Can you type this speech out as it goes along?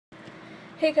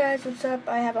Hey guys, what's up?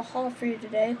 I have a haul for you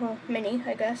today. Well, mini,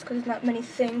 I guess, because it's not many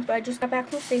things, but I just got back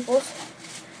from Staples.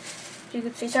 As you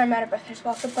can see, sorry, I'm out of breath. I just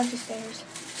walked up a bunch of stairs.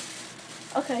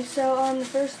 Okay, so the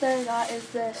first thing I got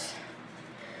is this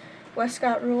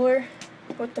Westcott ruler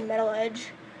with the metal edge.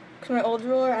 Because my old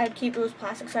ruler, it was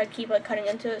plastic, so I'd keep like cutting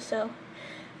into it, so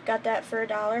got that for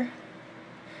 $1.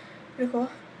 Pretty cool.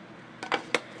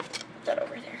 Put that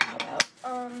over there. How about?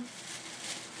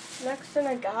 Next thing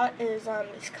I got is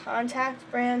this Contact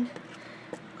brand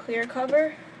clear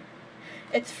cover.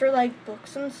 It's for like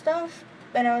books and stuff,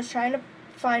 and I was trying to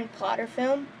find plotter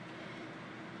film,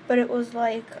 but it was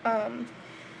like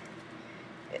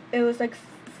it was like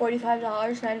 $45,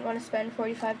 and I didn't want to spend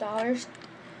 $45,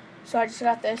 so I just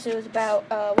got this. It was about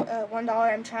 $1.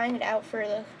 I'm trying it out for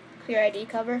the clear ID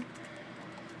cover,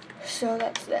 so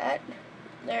that's that.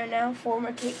 There now. For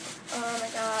my cake,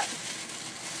 I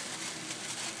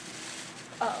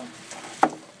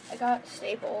got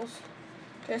Staples.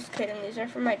 Just kidding. These are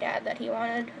from my dad that he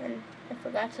wanted, and I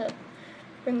forgot to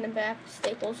bring them back.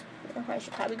 Staples. I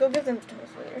should probably go give them to us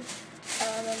later.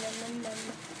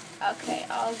 Okay,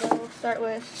 I'll go start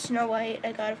with Snow White.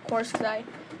 I got, of course, because I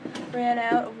ran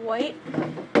out of white.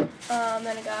 Then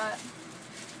I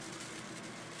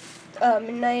got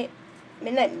Midnight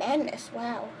Madness.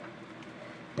 Wow.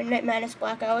 Midnight Madness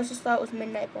Black. I always just thought it was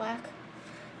Midnight Black.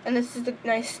 And this is the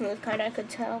nice smooth kind, I could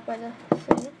tell by the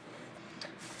thing.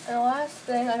 And the last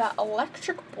thing, I got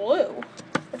Electric Blue,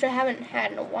 which I haven't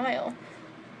had in a while.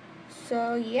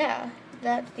 So yeah,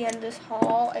 that's the end of this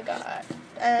haul I got.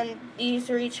 And these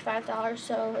were each $5,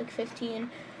 so like 15.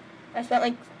 I spent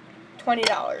like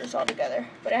 $20 altogether,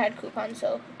 but I had coupons,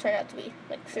 so it turned out to be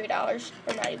like $3.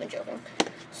 I'm not even joking.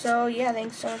 So yeah,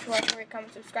 thanks so much for watching. Rate,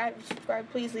 comment, subscribe. If you subscribe,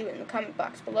 please leave it in the comment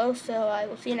box below. So I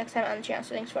will see you next time on the channel.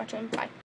 So thanks for watching. Bye.